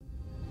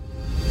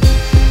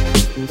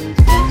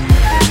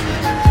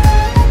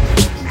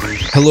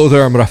Hello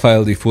there, I'm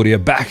Rafael Di Furia,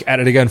 back at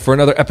it again for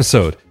another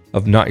episode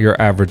of Not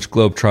Your Average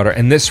Globetrotter.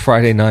 And this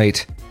Friday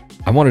night,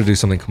 I want to do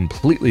something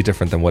completely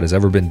different than what has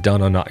ever been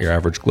done on Not Your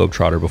Average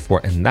Globetrotter before,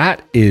 and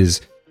that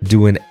is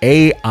do an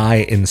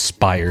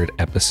AI-inspired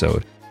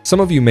episode. Some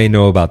of you may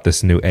know about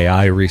this new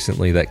AI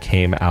recently that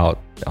came out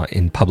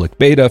in public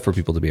beta for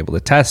people to be able to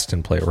test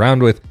and play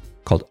around with,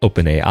 called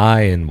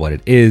OpenAI. And what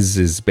it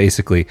is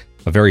basically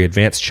a very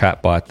advanced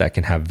chatbot that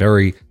can have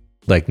very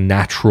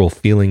natural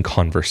feeling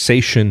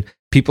conversation.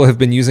 People have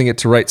been using it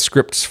to write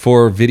scripts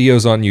for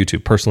videos on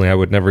YouTube. Personally, I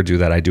would never do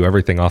that. I do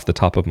everything off the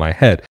top of my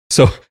head.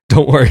 So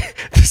don't worry,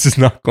 this is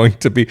not going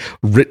to be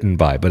written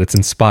by, but it's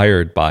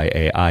inspired by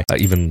AI.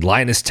 Even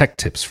Linus Tech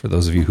Tips, for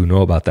those of you who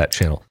know about that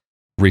channel,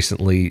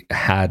 recently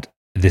had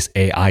this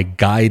AI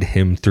guide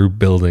him through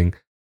building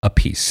a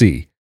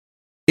PC.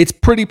 It's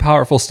pretty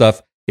powerful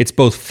stuff. It's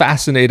both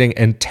fascinating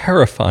and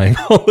terrifying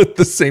all at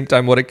the same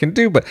time what it can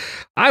do, but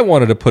I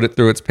wanted to put it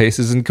through its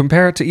paces and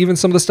compare it to even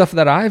some of the stuff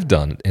that I've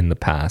done in the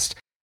past.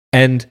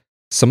 And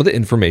some of the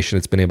information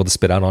it's been able to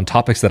spit out on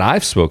topics that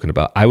I've spoken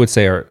about, I would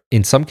say are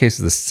in some cases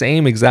the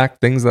same exact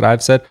things that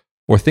I've said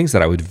or things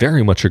that I would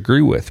very much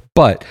agree with.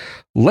 But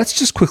let's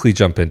just quickly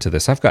jump into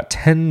this. I've got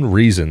 10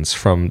 reasons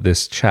from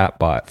this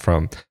chatbot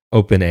from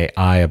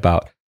OpenAI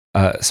about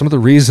some of the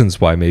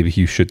reasons why maybe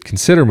you should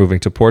consider moving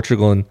to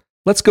Portugal. And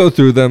let's go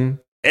through them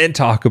and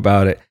talk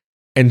about it,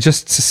 and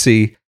just to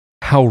see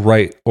how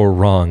right or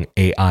wrong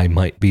AI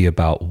might be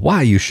about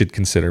why you should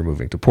consider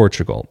moving to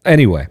Portugal.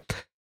 Anyway,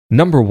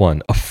 number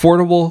 1,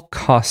 affordable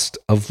cost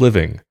of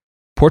living.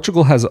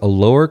 Portugal has a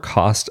lower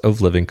cost of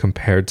living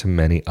compared to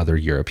many other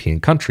European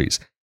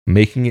countries,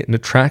 making it an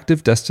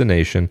attractive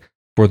destination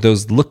for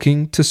those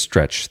looking to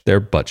stretch their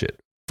budget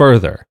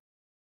further.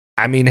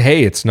 I mean,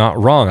 hey, it's not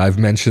wrong. I've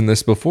mentioned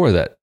this before,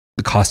 that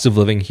the cost of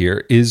living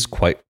here is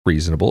quite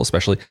reasonable,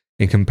 especially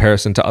in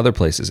comparison to other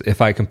places.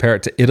 If I compare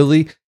it to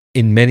Italy,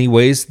 in many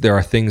ways, there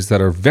are things that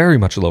are very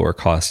much lower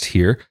cost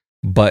here,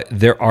 but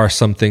there are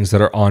some things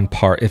that are on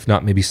par, if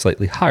not maybe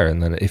slightly higher.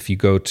 And then if you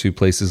go to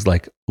places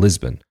like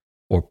Lisbon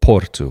or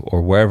Porto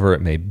or wherever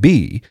it may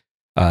be,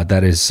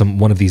 that is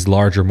one of these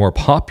larger, more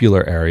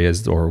popular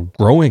areas or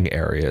growing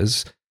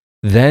areas,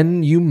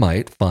 then you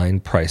might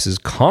find prices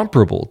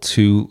comparable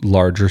to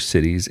larger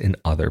cities in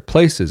other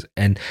places.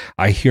 And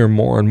I hear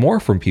more and more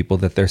from people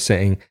that they're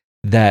saying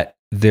that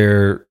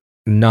they're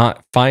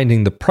not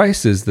finding the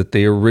prices that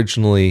they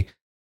originally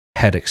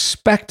had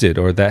expected,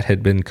 or that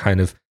had been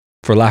kind of,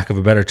 for lack of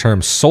a better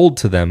term, sold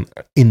to them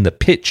in the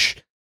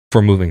pitch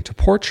for moving to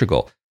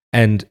Portugal.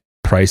 And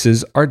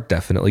prices are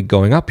definitely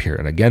going up here.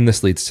 And again,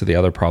 this leads to the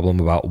other problem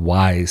about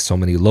why so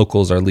many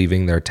locals are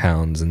leaving their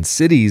towns and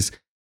cities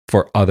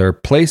for other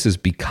places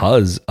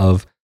because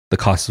of the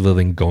cost of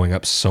living going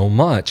up so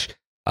much.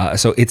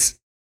 So it's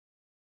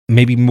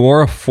maybe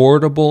more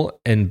affordable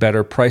and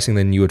better pricing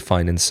than you would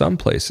find in some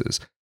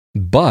places,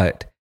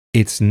 but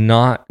it's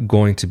not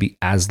going to be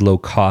as low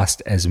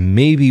cost as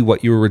maybe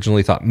what you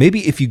originally thought.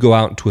 Maybe if you go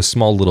out into a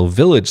small little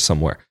village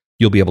somewhere,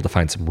 you'll be able to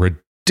find some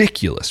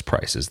ridiculous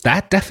prices.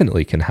 That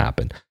definitely can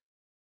happen.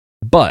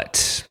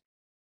 But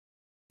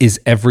is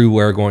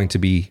everywhere going to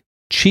be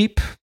cheap?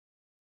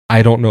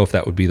 I don't know if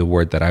that would be the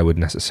word that I would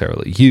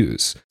necessarily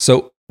use.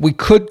 So we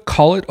could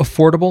call it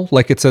affordable,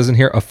 like it says in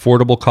here,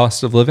 affordable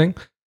cost of living,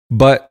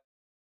 but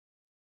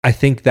I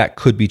think that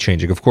could be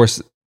changing. Of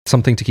course,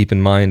 something to keep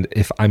in mind,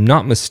 if I'm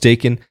not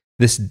mistaken,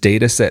 this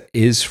data set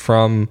is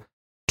from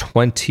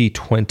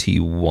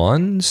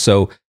 2021,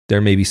 so there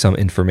may be some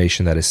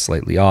information that is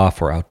slightly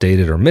off or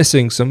outdated or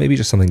missing, so maybe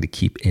just something to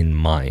keep in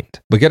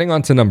mind. But getting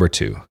on to number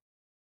 2,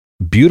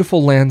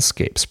 beautiful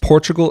landscapes.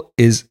 Portugal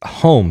is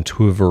home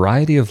to a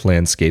variety of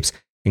landscapes,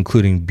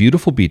 including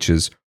beautiful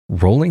beaches,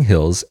 rolling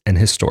hills, and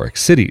historic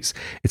cities.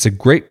 It's a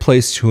great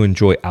place to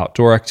enjoy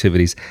outdoor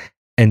activities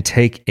and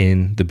take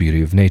in the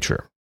beauty of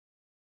nature.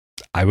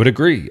 I would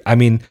agree. I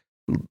mean,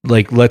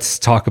 let's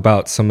talk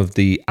about some of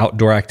the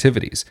outdoor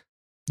activities.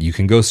 You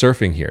can go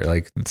surfing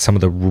here. Some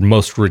of the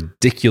most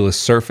ridiculous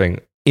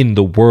surfing in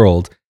the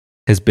world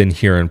has been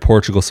here in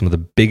Portugal. Some of the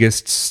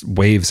biggest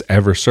waves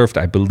ever surfed,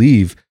 I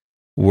believe,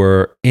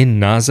 were in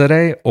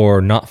Nazaré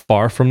or not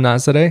far from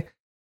Nazaré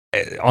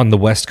on the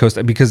west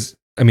coast. Because,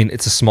 I mean,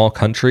 it's a small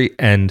country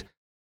and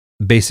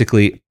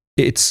basically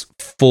its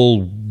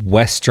full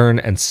western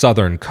and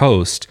southern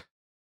coast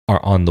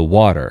are on the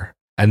water.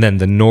 And then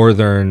the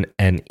northern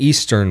and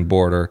eastern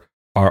border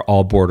are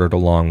all bordered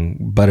along,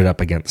 butted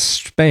up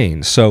against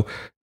Spain. So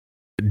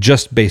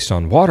just based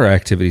on water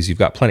activities, you've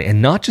got plenty.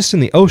 And not just in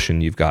the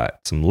ocean, you've got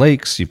some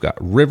lakes, you've got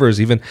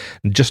rivers. Even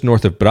just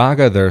north of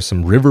Braga, there are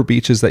some river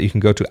beaches that you can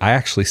go to. I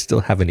actually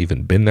still haven't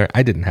even been there.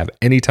 I didn't have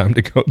any time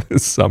to go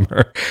this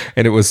summer,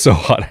 and it was so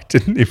hot I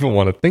didn't even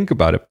want to think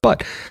about it.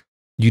 But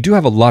you do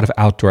have a lot of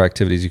outdoor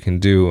activities you can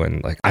do.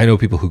 And I know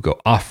people who go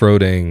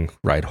off-roading,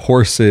 ride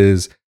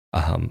horses,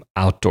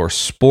 outdoor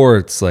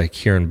sports. Like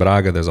here in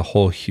Braga, there's a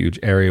whole huge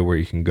area where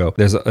you can go.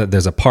 There's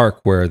a park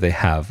where they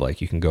have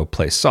you can go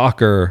play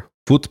soccer,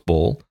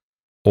 football,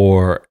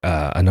 or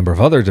a number of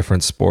other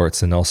different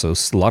sports, and also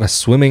a lot of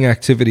swimming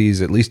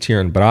activities, at least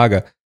here in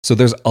Braga. So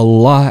there's a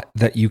lot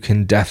that you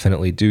can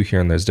definitely do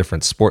here, and there's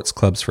different sports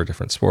clubs for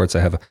different sports.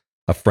 I have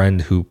a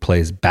friend who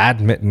plays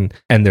badminton,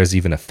 and there's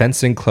even a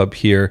fencing club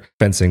here,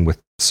 fencing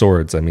with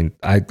swords. I mean,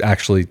 I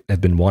actually have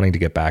been wanting to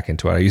get back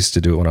into it. I used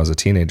to do it when I was a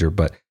teenager,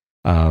 but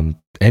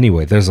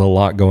anyway, there's a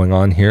lot going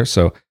on here.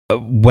 So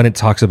when it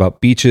talks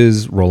about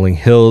beaches, rolling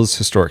hills,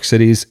 historic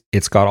cities,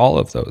 it's got all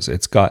of those.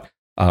 It's got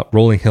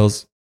rolling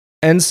hills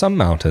and some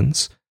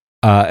mountains,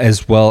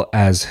 as well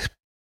as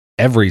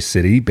every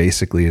city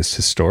basically is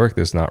historic.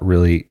 There's not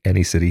really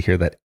any city here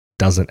that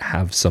doesn't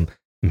have some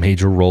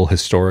major role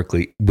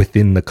historically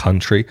within the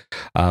country,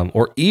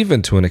 or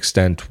even to an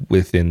extent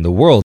within the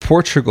world.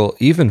 Portugal,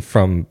 even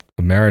from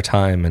a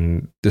maritime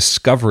and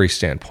discovery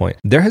standpoint,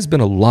 there has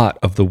been a lot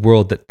of the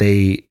world that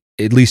they,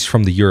 at least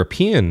from the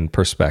European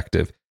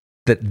perspective,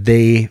 that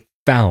they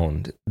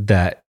found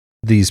that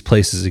these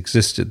places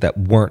existed that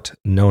weren't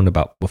known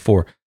about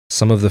before.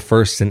 Some of the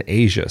first in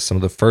Asia, some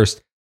of the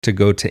first to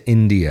go to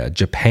India,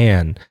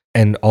 Japan,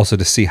 and also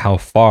to see how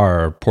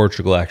far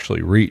Portugal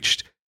actually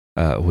reached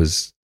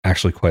was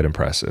actually quite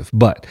impressive.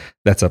 But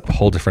that's a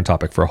whole different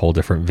topic for a whole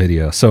different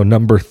video. So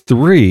number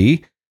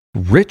 3,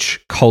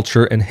 rich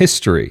culture and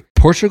history.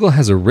 Portugal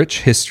has a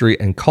rich history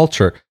and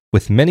culture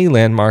with many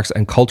landmarks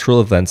and cultural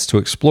events to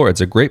explore.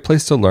 It's a great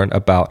place to learn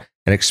about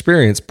and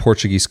experience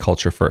Portuguese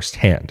culture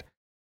firsthand.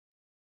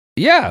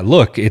 Yeah,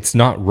 look, it's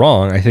not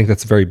wrong. I think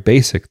that's very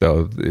basic,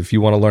 though. If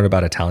you want to learn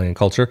about Italian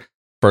culture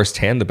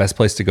firsthand, the best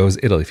place to go is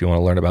Italy. If you want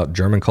to learn about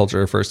German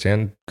culture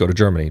firsthand, go to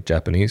Germany.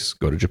 Japanese,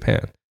 go to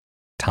Japan.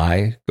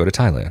 Thai, go to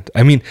Thailand.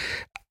 I mean,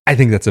 I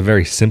think that's a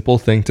very simple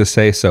thing to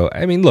say. So,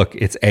 I mean, look,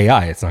 it's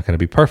AI. It's not going to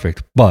be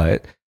perfect,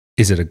 but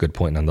is it a good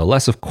point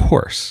nonetheless? Of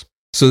course.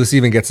 So this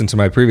even gets into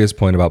my previous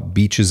point about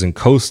beaches and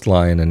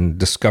coastline and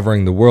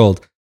discovering the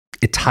world.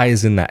 It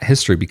ties in that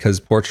history because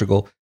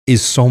Portugal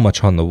is so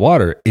much on the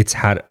water. It's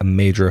had a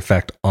major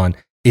effect on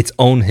its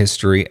own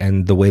history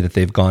and the way that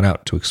they've gone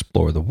out to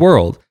explore the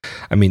world.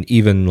 I mean,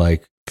 even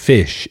like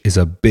fish is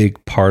a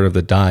big part of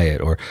the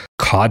diet, or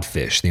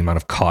codfish, the amount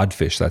of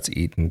codfish that's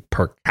eaten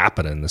per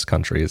capita in this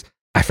country is,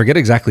 I forget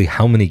exactly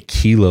how many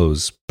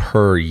kilos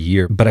per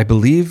year, but I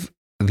believe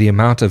the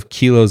amount of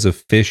kilos of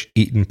fish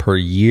eaten per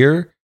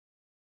year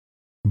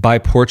by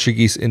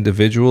Portuguese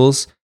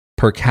individuals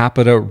per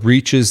capita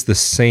reaches the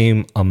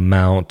same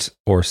amount,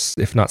 or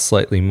if not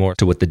slightly more,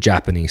 to what the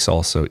Japanese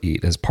also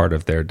eat as part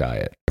of their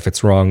diet. If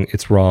it's wrong,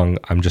 it's wrong.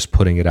 I'm just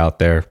putting it out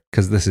there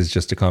because this is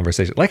just a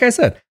conversation. Like I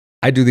said,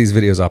 I do these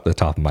videos off the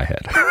top of my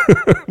head.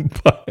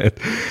 But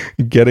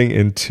getting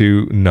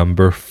into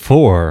number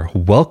 4,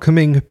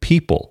 welcoming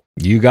people.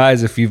 You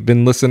guys, if you've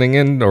been listening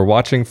in or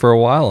watching for a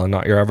while and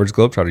Not Your Average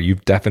Globetrotter,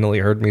 you've definitely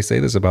heard me say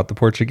this about the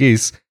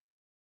Portuguese.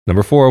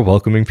 Number 4,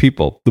 welcoming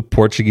people. The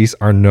Portuguese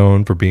are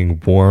known for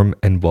being warm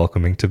and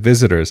welcoming to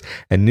visitors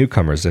and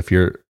newcomers. If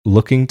you're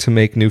looking to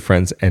make new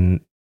friends and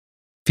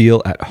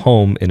feel at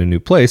home in a new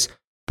place,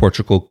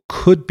 Portugal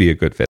could be a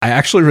good fit. I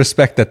actually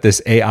respect that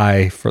this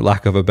AI, for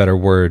lack of a better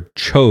word,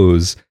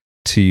 chose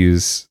to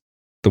use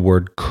the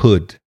word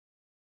could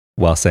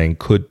while saying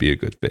could be a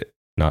good fit.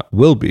 Not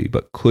will be,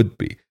 but could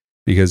be.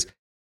 Because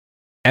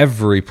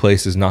every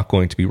place is not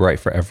going to be right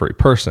for every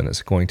person.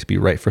 It's going to be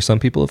right for some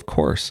people, of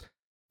course.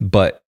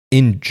 But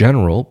in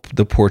general,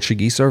 the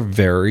Portuguese are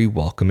very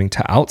welcoming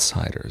to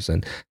outsiders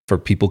and for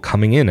people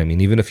coming in. I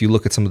mean, even if you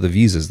look at some of the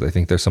visas, I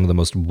think they're some of the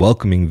most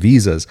welcoming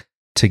visas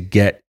to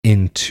get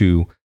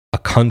into a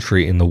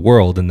country in the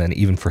world. And then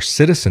even for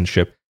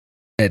citizenship,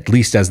 at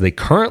least as they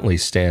currently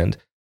stand,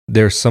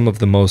 they're some of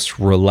the most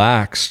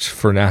relaxed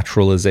for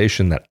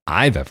naturalization that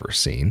I've ever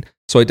seen.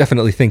 So I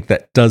definitely think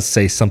that does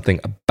say something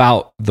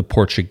about the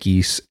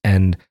Portuguese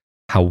and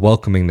how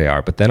welcoming they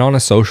are. But then on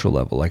a social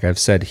level, like I've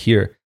said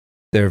here,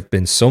 there have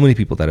been so many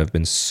people that have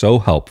been so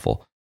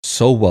helpful,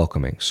 so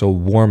welcoming, so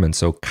warm, and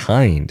so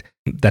kind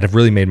that have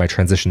really made my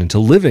transition into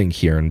living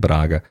here in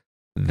Braga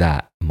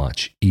that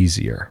much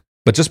easier.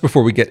 But just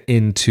before we get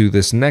into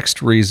this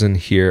next reason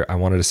here, I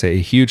wanted to say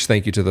a huge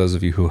thank you to those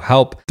of you who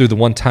help through the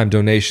one-time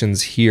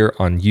donations here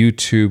on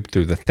YouTube,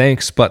 through the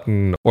thanks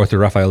button, or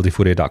through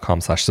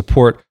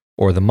rafaeldefuria.com/support,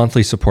 or the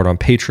monthly support on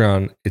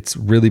Patreon. It's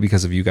really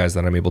because of you guys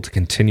that I'm able to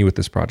continue with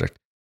this project.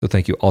 So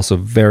thank you also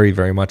very,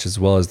 very much, as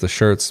well as the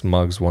shirts,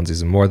 mugs,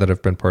 onesies, and more that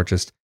have been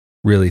purchased.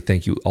 Really,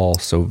 thank you all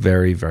so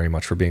very, very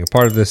much for being a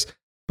part of this.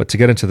 But to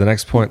get into the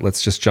next point,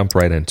 let's just jump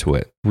right into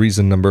it.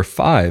 Reason number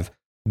 5,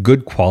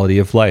 good quality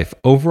of life.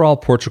 Overall,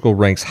 Portugal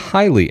ranks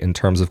highly in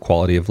terms of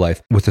quality of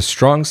life. With a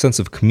strong sense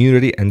of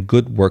community and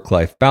good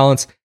work-life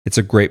balance, it's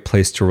a great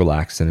place to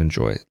relax and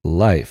enjoy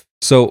life.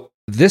 So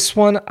this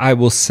one, I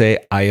will say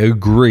I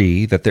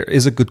agree that there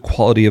is a good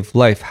quality of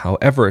life.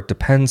 However, it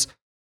depends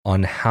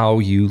on how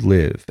you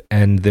live.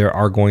 And there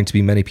are going to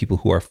be many people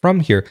who are from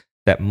here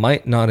that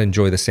might not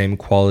enjoy the same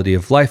quality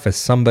of life as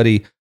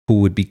somebody who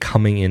would be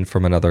coming in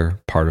from another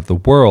part of the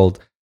world,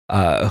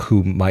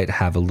 who might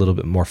have a little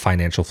bit more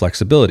financial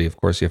flexibility. Of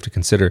course, you have to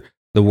consider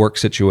the work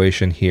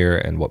situation here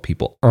and what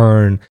people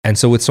earn. And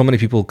so with so many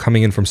people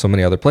coming in from so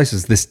many other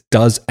places, this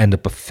does end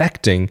up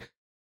affecting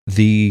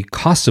the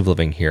cost of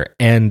living here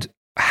and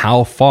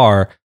how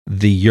far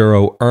the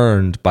euro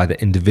earned by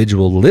the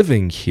individual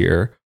living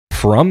here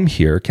from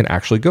here can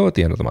actually go at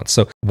the end of the month.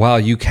 So while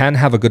you can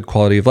have a good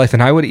quality of life,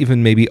 and I would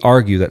even maybe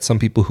argue that some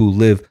people who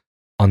live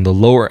on the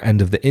lower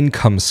end of the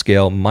income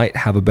scale might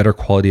have a better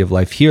quality of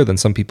life here than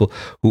some people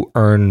who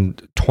earn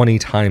 20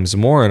 times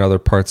more in other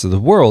parts of the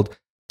world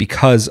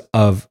because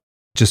of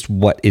just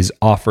what is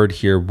offered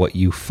here, what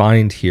you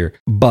find here.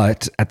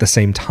 But at the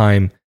same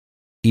time,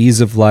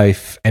 ease of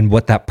life and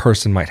what that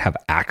person might have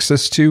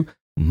access to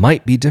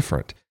might be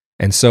different.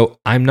 And so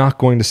I'm not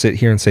going to sit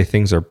here and say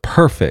things are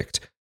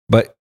perfect,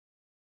 but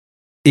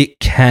it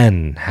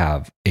can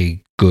have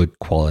a good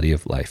quality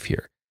of life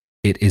here.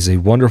 It is a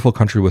wonderful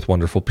country with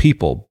wonderful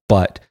people,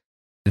 but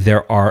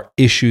there are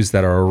issues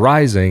that are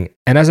arising.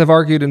 And as I've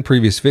argued in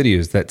previous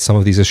videos, that some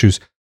of these issues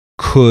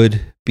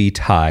could be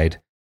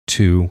tied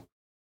to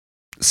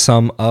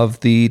some of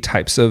the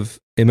types of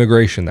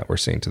immigration that we're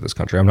seeing to this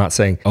country. I'm not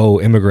saying,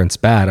 oh, immigrants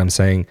bad. I'm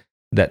saying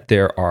that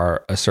there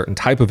are a certain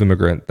type of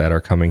immigrant that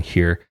are coming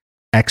here,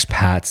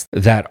 expats,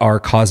 that are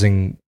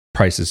causing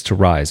prices to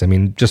rise. I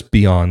mean, just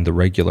beyond the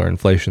regular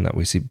inflation that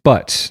we see.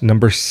 But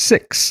number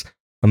 6,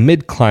 a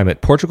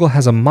mid-climate. Portugal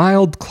has a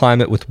mild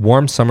climate with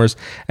warm summers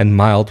and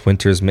mild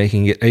winters,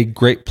 making it a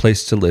great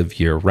place to live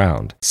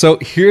year-round. So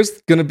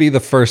here's going to be the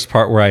first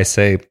part where I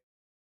say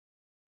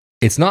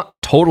it's not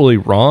totally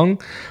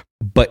wrong,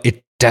 but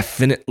it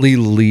definitely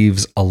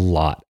leaves a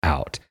lot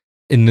out.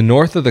 In the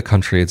north of the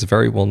country, it's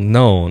very well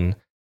known,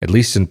 at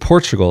least in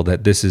Portugal,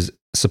 that this is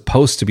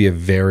supposed to be a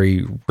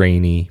very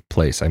rainy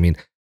place. I mean,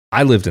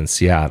 I lived in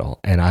Seattle,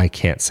 and I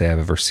can't say I've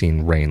ever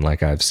seen rain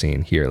like I've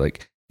seen here.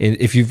 Like,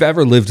 if you've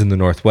ever lived in the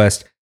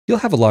Northwest, you'll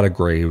have a lot of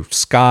gray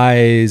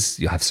skies,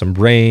 you'll have some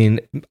rain,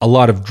 a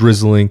lot of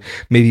drizzling.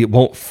 Maybe it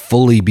won't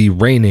fully be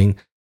raining,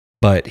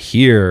 but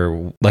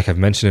here, like I've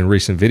mentioned in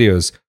recent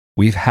videos,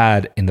 we've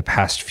had in the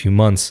past few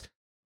months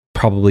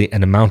probably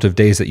an amount of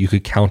days that you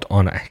could count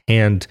on a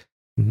hand,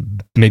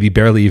 maybe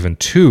barely even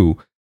 2,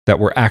 that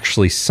were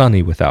actually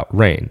sunny without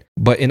rain.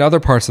 But in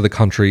other parts of the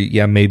country,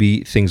 yeah,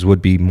 maybe things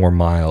would be more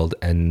mild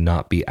and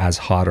not be as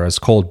hot or as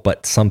cold,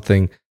 but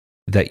something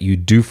that you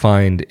do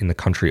find in the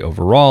country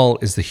overall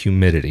is the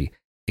humidity.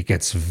 It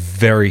gets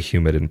very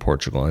humid in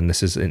Portugal, and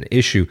this is an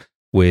issue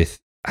with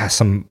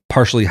some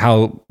partially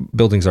how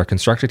buildings are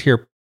constructed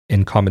here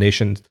in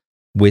combination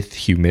with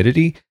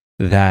humidity,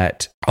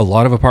 that a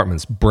lot of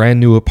apartments, brand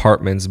new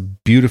apartments,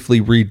 beautifully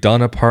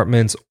redone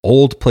apartments,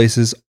 old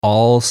places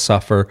all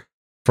suffer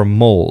from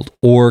mold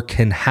or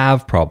can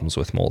have problems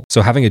with mold.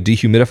 So having a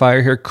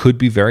dehumidifier here could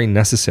be very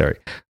necessary.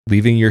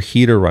 Leaving your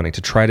heater running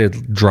to try to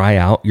dry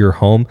out your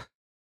home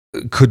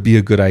could be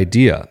a good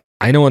idea.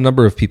 I know a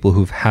number of people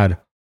who've had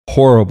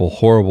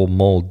horrible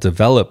mold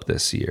develop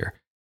this year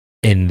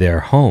in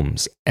their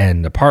homes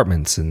and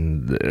apartments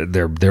and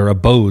their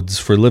abodes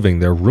for living,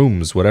 their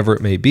rooms, whatever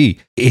it may be.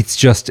 It's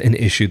just an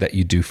issue that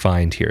you do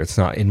find here. It's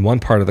not in one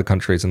part of the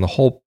country, it's in the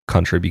whole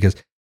country because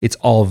it's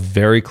all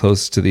very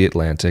close to the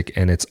Atlantic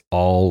and it's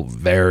all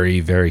very,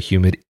 very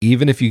humid,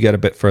 even if you get a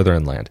bit further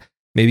inland.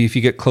 Maybe if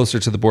you get closer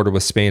to the border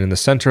with Spain in the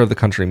center of the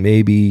country,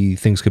 maybe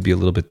things could be a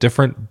little bit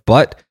different,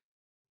 but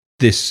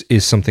this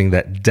is something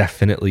that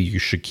definitely you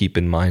should keep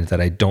in mind that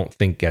I don't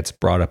think gets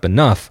brought up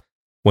enough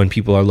when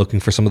people are looking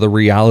for some of the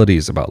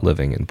realities about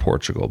living in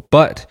Portugal.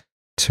 But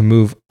to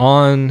move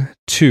on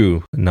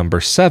to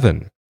number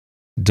 7,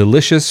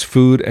 delicious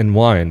food and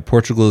wine.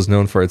 Portugal is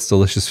known for its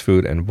delicious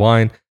food and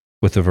wine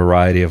with a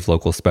variety of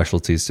local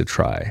specialties to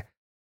try.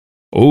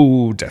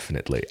 Oh,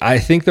 definitely. I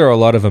think there are a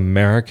lot of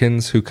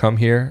Americans who come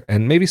here,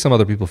 and maybe some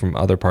other people from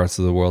other parts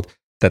of the world,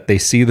 that they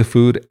see the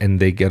food and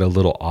they get a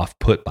little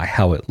off-put by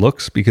how it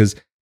looks because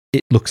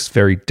it looks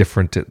very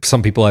different.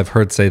 Some people I've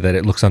heard say that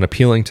it looks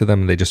unappealing to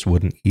them and they just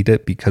wouldn't eat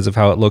it because of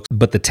how it looks.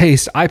 But the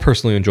taste, I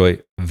personally enjoy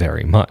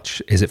very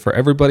much. Is it for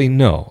everybody?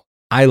 No.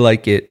 I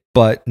like it,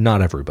 but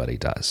not everybody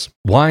does.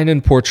 Wine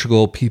in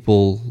Portugal,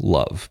 people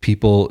love.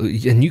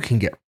 And you can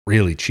get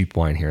really cheap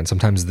wine here. And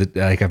sometimes,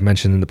 like I've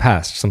mentioned in the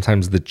past,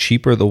 sometimes the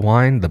cheaper the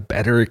wine, the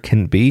better it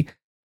can be.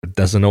 It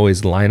doesn't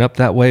always line up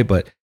that way,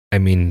 but I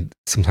mean,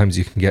 sometimes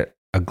you can get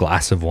a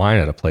glass of wine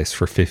at a place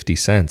for 50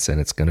 cents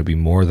and it's going to be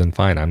more than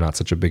fine. I'm not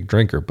such a big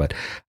drinker, but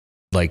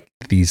like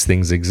these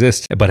things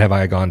exist. But have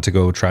I gone to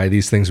go try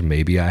these things?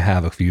 Maybe I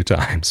have a few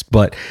times,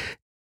 but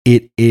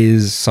it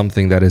is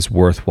something that is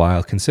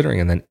worthwhile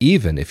considering. And then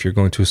even if you're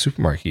going to a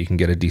supermarket, you can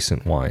get a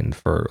decent wine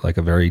for like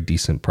a very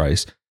decent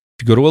price.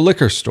 If you go to a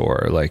liquor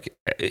store, like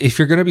if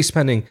you're going to be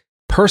spending,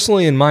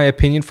 personally, in my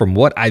opinion, from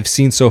what I've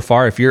seen so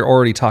far, if you're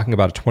already talking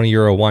about a 20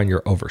 euro wine,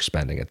 you're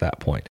overspending at that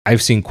point.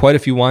 I've seen quite a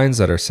few wines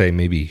that are, say,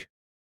 maybe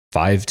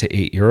 5 to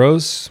 8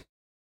 euros.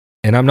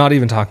 And I'm not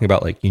even talking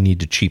about like you need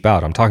to cheap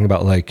out. I'm talking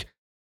about like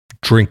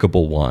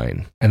drinkable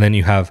wine. And then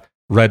you have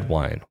red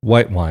wine,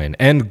 white wine,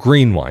 and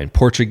green wine,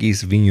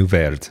 Portuguese vinho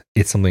verde.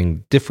 It's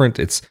something different.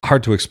 It's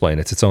hard to explain.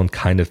 It's its own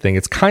kind of thing.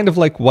 It's kind of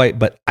like white,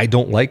 but I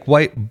don't like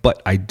white,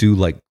 but I do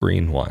like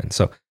green wine.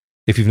 So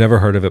if you've never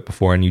heard of it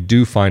before and you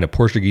do find a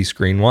Portuguese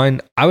green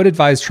wine, I would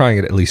advise trying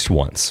it at least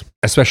once,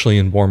 especially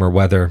in warmer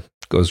weather.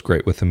 Goes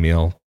great with a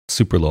meal,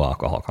 super low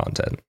alcohol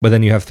content. But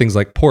then you have things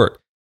like port.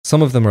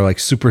 Some of them are like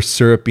super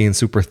syrupy and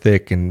super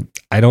thick, and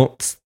I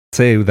don't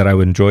say that I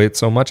would enjoy it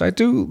so much. I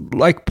do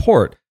like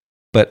port.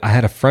 But I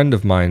had a friend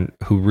of mine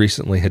who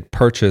recently had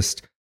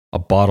purchased a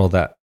bottle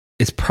that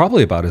is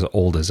probably about as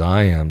old as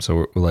I am.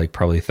 So we're like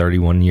probably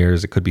 31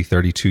 years. It could be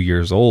 32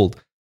 years old,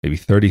 maybe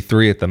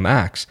 33 at the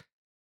max.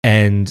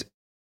 And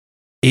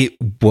it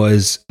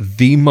was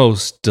the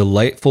most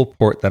delightful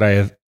port that I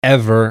have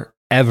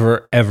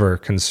ever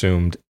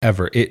consumed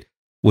ever. It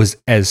was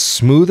as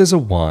smooth as a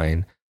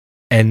wine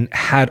and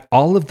had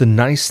all of the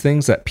nice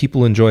things that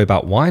people enjoy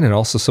about wine and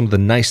also some of the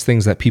nice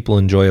things that people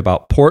enjoy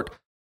about port,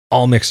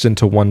 all mixed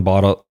into one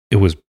bottle. It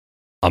was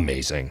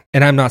amazing.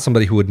 And I'm not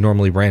somebody who would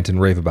normally rant and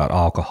rave about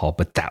alcohol,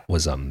 but that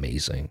was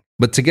amazing.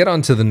 But to get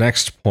on to the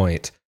next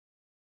point,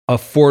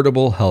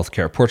 affordable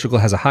healthcare. Portugal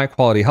has a high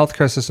quality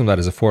healthcare system that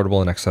is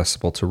affordable and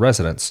accessible to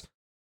residents.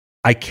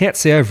 I can't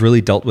say I've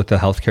really dealt with the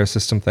healthcare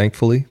system,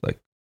 thankfully. Like,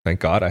 thank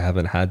God I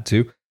haven't had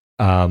to.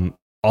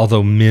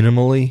 Although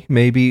minimally,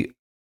 maybe.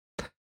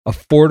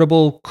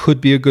 Affordable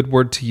could be a good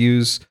word to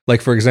use.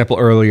 Like, for example,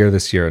 earlier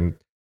this year, and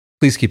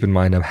please keep in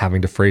mind I'm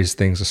having to phrase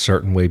things a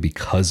certain way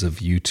because of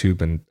YouTube,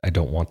 and I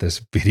don't want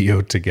this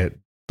video to get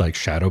like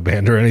shadow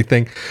banned or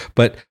anything.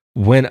 But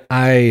when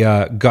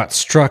I got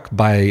struck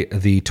by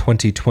the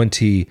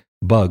 2020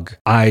 bug,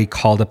 I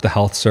called up the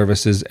health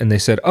services and they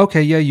said,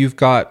 okay, yeah, you've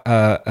got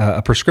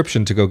a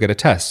prescription to go get a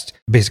test,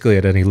 basically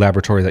at any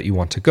laboratory that you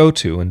want to go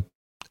to. And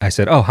I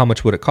said, oh, how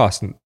much would it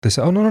cost? And they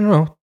said, oh,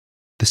 no.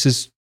 This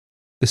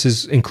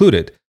is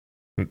included.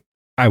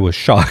 I was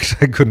shocked.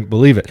 I couldn't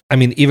believe it. I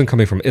mean, even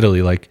coming from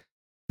Italy, like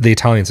the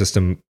Italian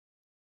system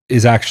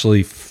is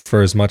actually,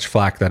 for as much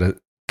flack that it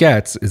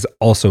gets, is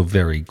also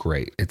very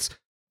great. It's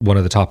one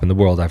of the top in the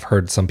world. I've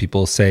heard some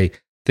people say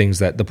things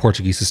that the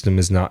Portuguese system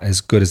is not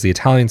as good as the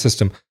Italian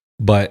system,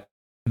 but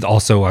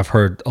also I've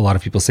heard a lot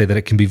of people say that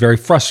it can be very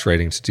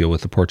frustrating to deal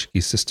with the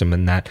Portuguese system,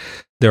 and that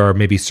there are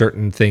maybe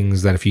certain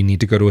things that if you need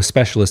to go to a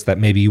specialist that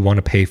maybe you want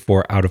to pay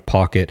for out of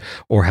pocket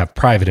or have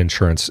private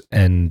insurance,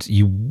 and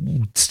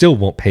you still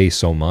won't pay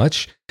so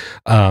much.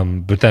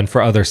 But then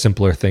for other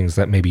simpler things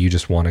that maybe you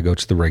just want to go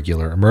to the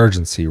regular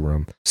emergency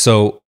room.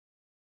 So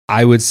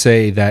I would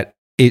say that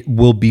it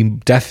will be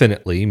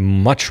definitely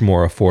much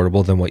more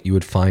affordable than what you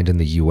would find in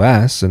the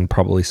US and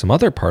probably some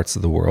other parts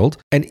of the world.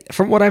 And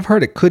from what I've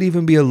heard, it could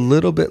even be a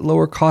little bit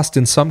lower cost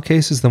in some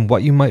cases than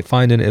what you might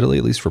find in Italy,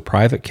 at least for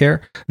private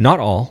care. Not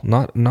all,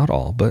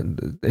 but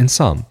in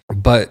some.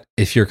 But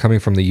if you're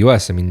coming from the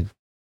US, I mean,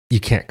 you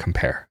can't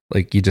compare.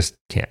 Like, you just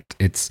can't.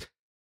 It's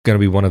going to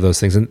be one of those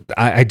things. And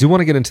I do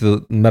want to get into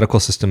the medical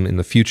system in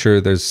the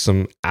future. There's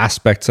some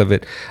aspects of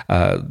it,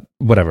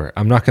 whatever.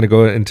 I'm not going to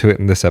go into it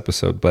in this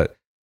episode, but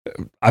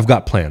I've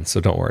got plans,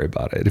 so don't worry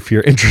about it. If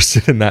you're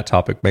interested in that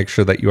topic, make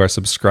sure that you are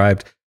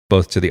subscribed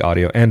both to the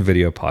audio and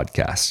video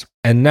podcast.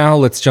 And now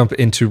let's jump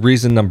into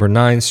reason number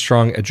 9,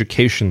 strong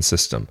education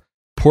system.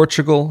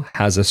 Portugal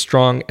has a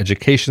strong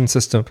education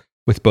system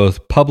with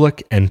both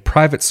public and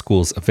private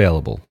schools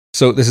available.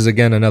 So this is,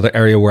 again, another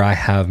area where I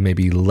have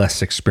maybe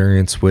less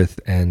experience with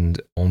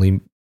and only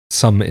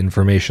some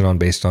information on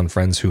based on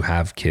friends who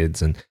have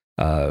kids and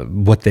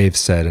what they've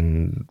said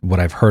and what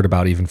I've heard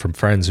about even from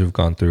friends who've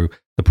gone through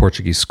the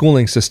Portuguese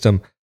schooling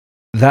system,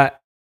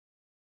 that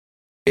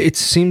it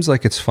seems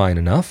like it's fine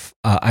enough.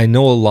 I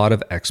know a lot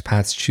of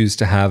expats choose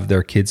to have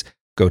their kids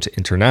go to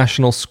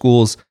international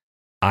schools.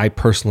 I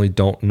personally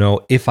don't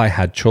know if I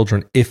had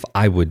children, if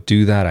I would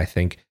do that. I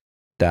think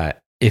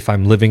that if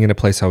I'm living in a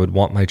place, I would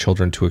want my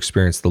children to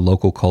experience the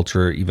local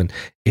culture, even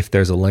if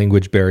there's a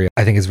language barrier.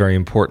 I think it's very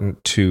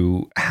important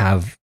to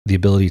have the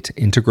ability to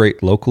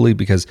integrate locally,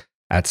 because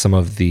at some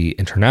of the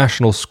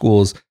international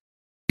schools,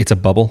 it's a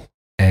bubble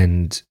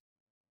and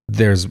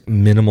there's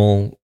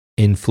minimal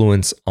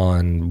influence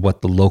on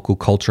what the local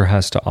culture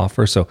has to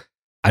offer. So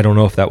I don't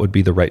know if that would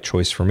be the right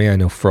choice for me. I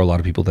know for a lot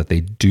of people that they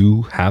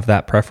do have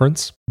that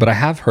preference, but I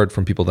have heard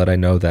from people that I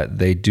know that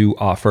they do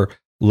offer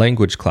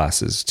language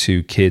classes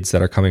to kids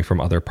that are coming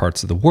from other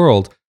parts of the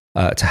world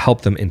to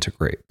help them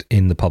integrate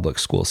in the public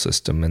school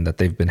system, and that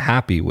they've been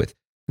happy with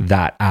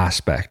that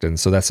aspect. And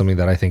so that's something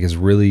that I think is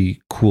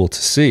really cool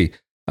to see.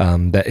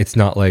 That it's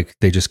not like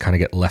they just kind of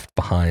get left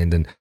behind,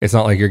 and it's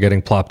not like you're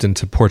getting plopped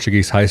into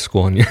Portuguese high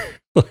school and you're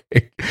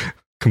like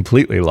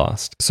completely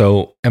lost.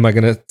 So am I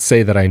going to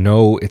say that I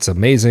know it's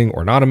amazing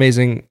or not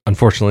amazing?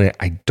 Unfortunately,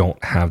 I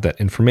don't have that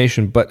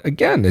information. But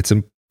again, it's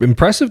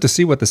impressive to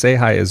see what this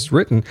AI has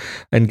written.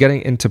 And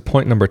getting into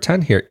point number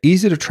 10 here,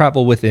 easy to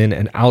travel within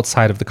and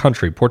outside of the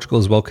country. Portugal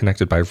is well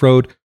connected by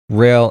road,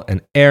 rail,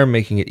 and air,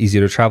 making it easy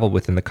to travel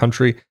within the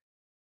country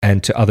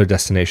and to other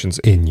destinations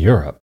in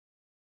Europe.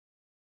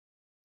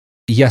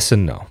 Yes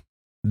and no.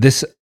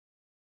 This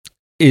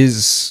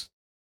is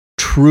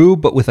true,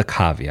 but with a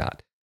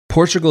caveat.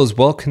 Portugal is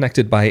well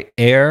connected by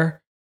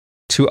air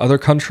to other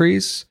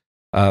countries,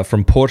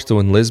 from Porto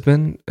and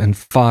Lisbon, and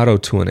Faro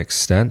to an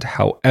extent.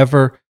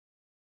 However,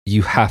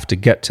 you have to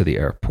get to the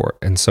airport.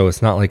 And so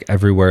it's not like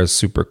everywhere is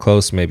super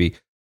close. Maybe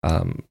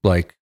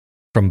like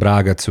from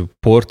Braga to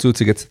Porto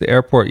to get to the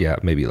airport, yeah,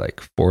 maybe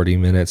like 40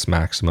 minutes,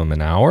 maximum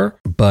an hour.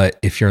 But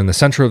if you're in the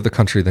center of the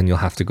country, then you'll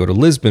have to go to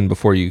Lisbon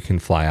before you can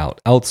fly out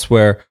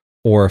elsewhere.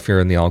 Or if you're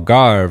in the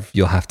Algarve,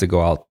 you'll have to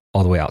go out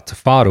all the way out to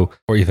Faro.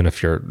 Or even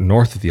if you're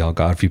north of the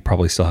Algarve, you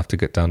probably still have to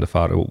get down to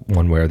Faro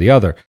one way or the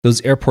other.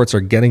 Those airports are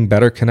getting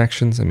better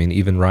connections. I mean,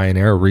 even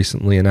Ryanair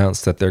recently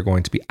announced that they're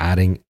going to be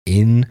adding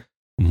in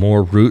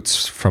more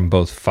routes from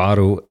both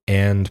Faro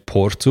and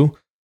Porto.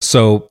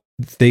 So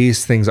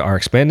these things are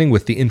expanding.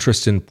 With the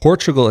interest in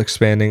Portugal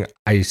expanding,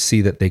 I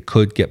see that they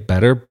could get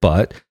better,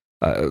 but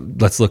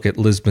let's look at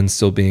Lisbon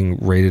still being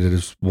rated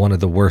as one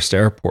of the worst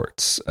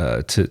airports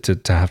to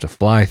have to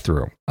fly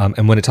through.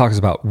 And when it talks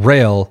about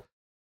rail,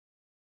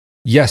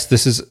 yes,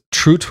 this is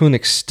true to an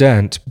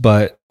extent,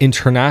 but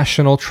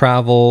international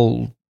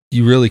travel,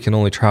 you really can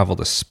only travel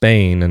to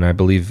Spain. And I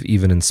believe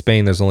even in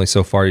Spain, there's only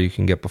so far you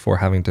can get before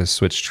having to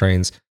switch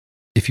trains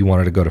if you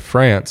wanted to go to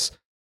France.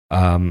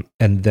 And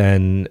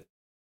then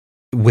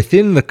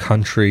within the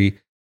country,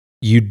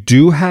 you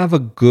do have a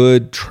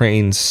good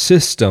train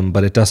system,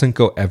 but it doesn't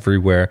go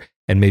everywhere.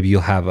 And maybe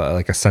you'll have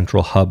a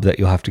central hub that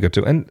you'll have to go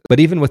to. But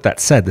even with that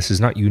said, this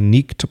is not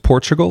unique to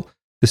Portugal.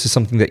 This is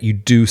something that you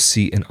do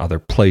see in other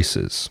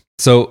places.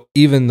 So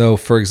even though,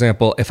 for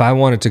example, if I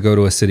wanted to go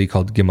to a city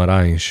called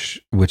Guimarães,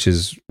 which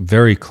is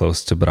very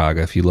close to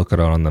Braga, if you look at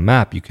it on the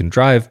map, you can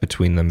drive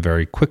between them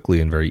very quickly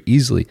and very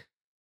easily.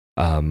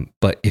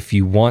 But if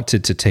you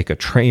wanted to take a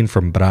train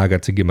from Braga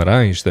to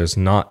Guimarães, there's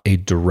not a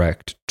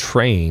direct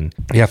train.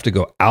 You have to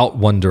go out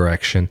one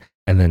direction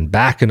and then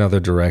back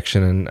another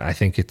direction. And I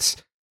think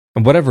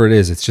whatever it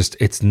is,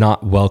 it's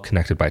not well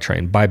connected by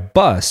train. By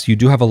bus, you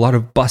do have a lot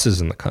of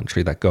buses in the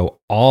country that go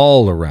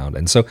all around.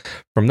 And so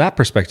from that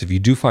perspective, you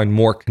do find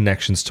more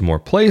connections to more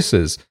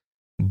places.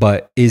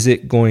 But is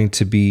it going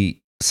to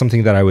be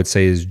something that I would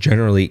say is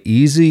generally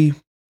easy?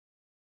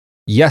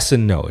 Yes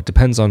and no. It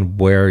depends on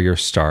where your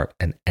start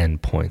and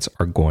end points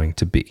are going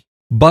to be.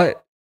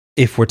 But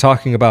if we're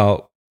talking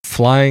about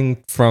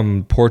flying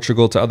from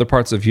Portugal to other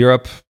parts of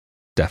Europe,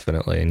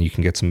 definitely. And you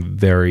can get some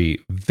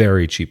very,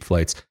 very cheap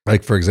flights.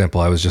 Like, for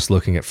example, I was just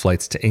looking at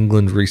flights to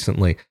England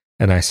recently,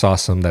 and I saw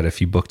some that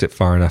if you booked it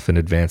far enough in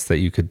advance that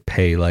you could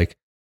pay like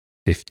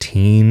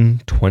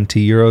 15,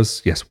 20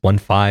 euros. Yes,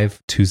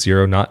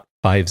 1520, not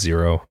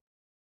 50,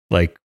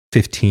 like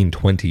 15,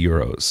 20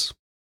 euros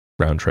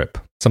round trip.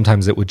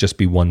 Sometimes it would just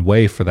be one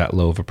way for that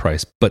low of a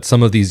price. But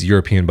some of these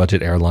European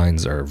budget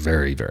airlines are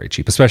very, very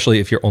cheap, especially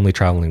if you're only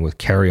traveling with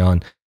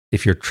carry-on.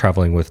 If you're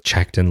traveling with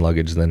checked-in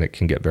luggage, then it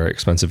can get very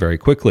expensive very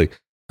quickly.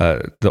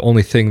 The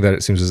only thing that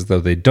it seems as though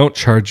they don't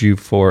charge you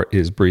for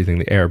is breathing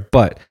the air.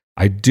 But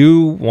I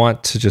do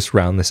want to just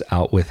round this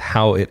out with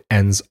how it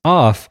ends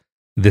off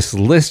this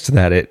list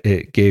that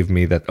it gave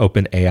me, that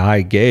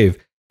OpenAI gave.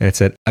 And it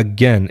said,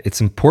 again,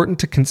 it's important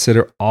to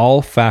consider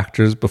all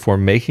factors before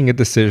making a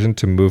decision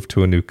to move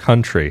to a new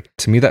country.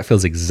 To me, that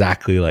feels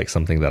exactly like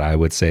something that I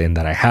would say and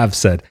that I have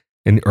said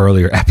in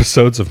earlier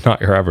episodes of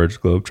Not Your Average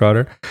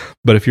Globetrotter.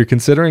 But if you're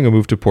considering a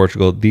move to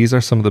Portugal, these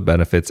are some of the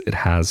benefits it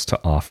has to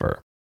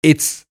offer.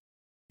 It's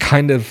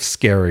kind of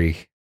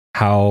scary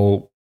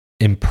how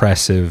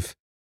impressive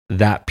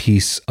that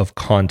piece of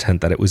content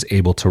that it was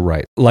able to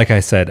write. Like I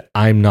said,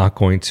 I'm not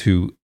going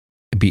to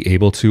be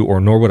able to, or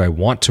nor would I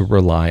want to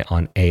rely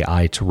on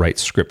AI to write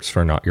scripts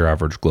for Not Your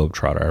Average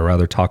Globetrotter. I'd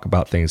rather talk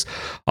about things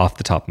off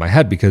the top of my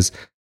head, because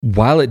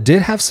while it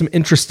did have some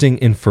interesting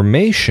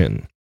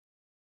information,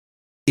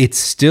 it's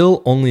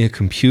still only a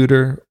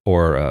computer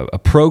or a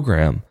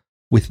program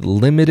with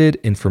limited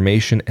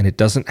information, and it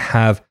doesn't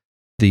have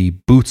the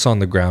boots on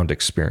the ground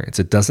experience.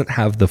 It doesn't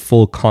have the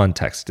full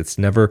context. It's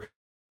never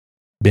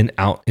been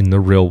out in the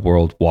real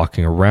world,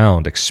 walking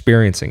around,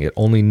 experiencing it.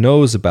 Only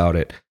knows about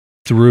it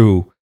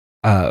through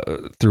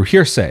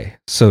hearsay,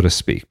 so to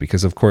speak,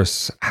 because of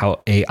course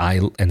how AI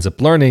ends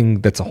up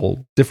learning, that's a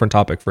whole different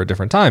topic for a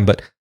different time.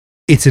 But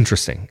it's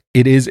interesting.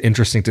 It is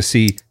interesting to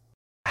see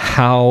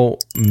how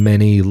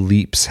many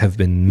leaps have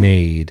been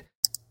made,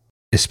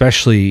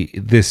 especially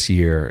this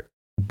year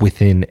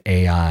within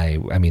AI.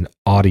 I mean,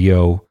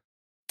 audio,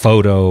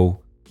 photo,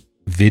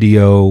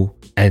 video,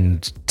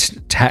 and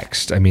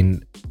text. I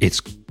mean, it's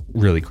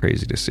really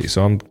crazy to see.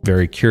 So I'm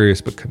very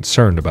curious but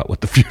concerned about what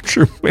the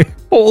future may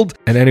hold.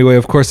 And anyway,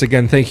 of course,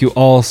 again, thank you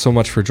all so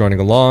much for joining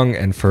along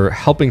and for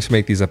helping to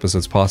make these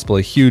episodes possible.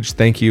 A huge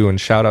thank you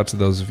and shout out to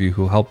those of you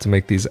who help to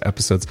make these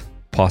episodes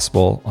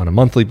possible on a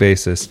monthly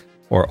basis,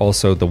 or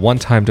also the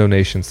one-time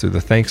donations through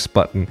the thanks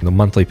button. The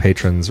monthly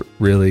patrons,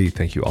 really,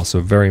 thank you also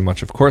very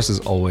much. Of course,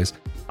 as always,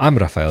 I'm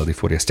Rafael Di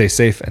Furia. Stay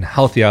safe and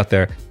healthy out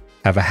there.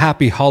 Have a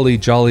happy, holly,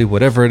 jolly,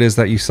 whatever it is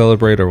that you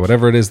celebrate, or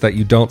whatever it is that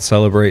you don't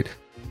celebrate,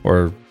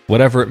 or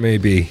whatever it may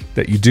be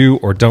that you do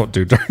or don't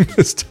do during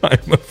this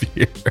time of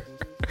year.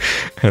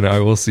 And I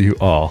will see you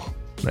all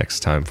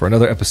next time for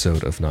another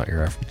episode of Not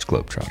Your Average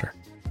Globetrotter.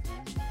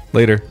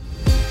 Later.